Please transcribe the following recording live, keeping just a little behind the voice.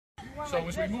So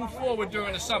as we move forward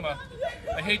during the summer,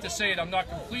 I hate to say it, I'm not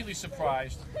completely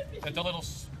surprised at the little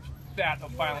spat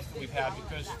of violence that we've had,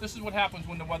 because this is what happens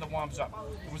when the weather warms up.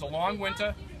 It was a long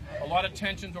winter, a lot of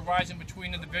tensions were rising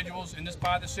between individuals in this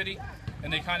part of the city,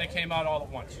 and they kind of came out all at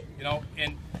once, you know.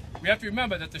 And we have to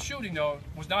remember that the shooting, though,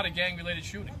 was not a gang-related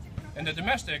shooting. And the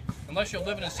domestic, unless you're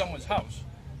living in someone's house,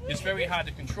 is very hard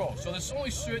to control. So there's only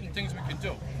certain things we can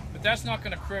do, but that's not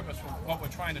going to curb us from what we're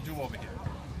trying to do over here.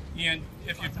 And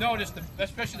if you've noticed,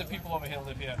 especially the people over here that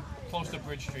live here, close to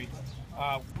Bridge Street,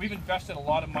 we've invested a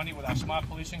lot of money with our smart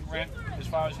policing grant as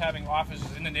far as having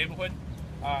officers in the neighborhood.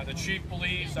 The chief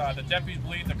believes, the deputies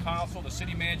believe, the council, the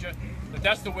city manager, that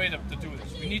that's the way to do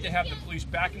this. We need to have the police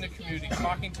back in the community,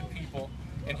 talking to people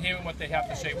and hearing what they have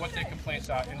to say, what their complaints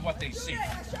are, and what they see.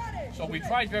 So we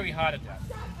tried very hard at that.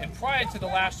 And prior to the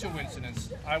last two incidents,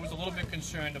 I was a little bit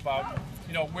concerned about,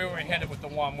 you know, where we're headed with the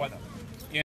warm weather.